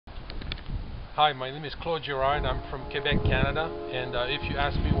Hi, my name is Claude. I'm from Quebec, Canada, and if you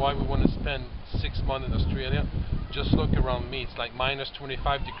ask me why we want to spend 6 months in Australia, just look around me. It's like minus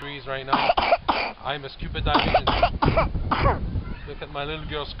 25 degrees right now. I'm a scuba diving. Look at my little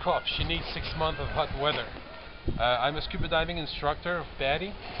girl's cough. She needs 6 months of hot weather. I'm a scuba diving instructor of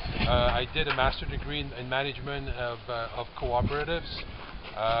PADI. I did a master's degree in management of cooperatives.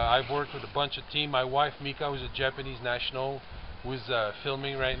 I've worked with a bunch of teams. My wife Mika, who's a Japanese national, who's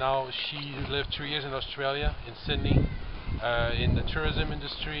filming right now. She lived 3 years in Australia, in Sydney, in the tourism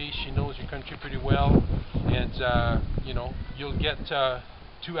industry. She knows your country pretty well, and you know, you'll get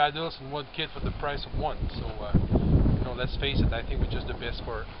 2 adults and 1 kid for the price of 1. So you know, let's face it, I think we're just the best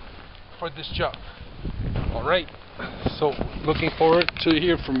for this job. All right, so looking forward to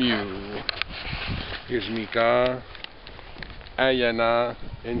hear from you. Here's Mika, Ayana,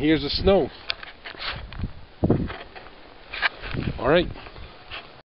 and here's the snow. All right.